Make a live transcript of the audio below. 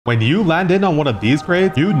When you land in on one of these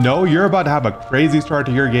crates, you know you're about to have a crazy start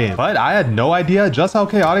to your game. But I had no idea just how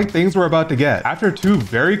chaotic things were about to get. After 2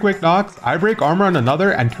 very quick knocks, I break armor on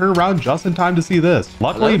another and turn around just in time to see this.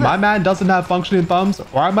 Luckily, my man doesn't have functioning thumbs,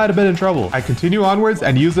 or I might have been in trouble. I continue onwards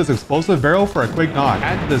and use this explosive barrel for a quick knock,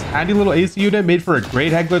 and this handy little AC unit made for a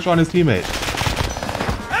great head glitch on his teammate.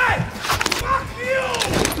 Hey! Fuck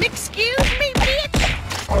you! Excuse me,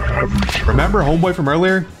 bitch! Remember homeboy from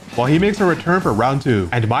earlier? Well, he makes a return for round 2,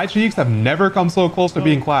 and my cheeks have never come so close to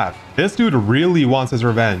being clapped. This dude really wants his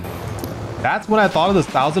revenge. That's when I thought of this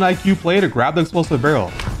 1000 IQ play to grab the explosive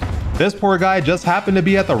barrel. This poor guy just happened to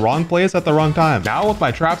be at the wrong place at the wrong time. Now with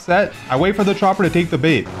my trap set, I wait for the chopper to take the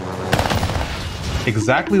bait.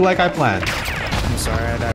 Exactly like I planned.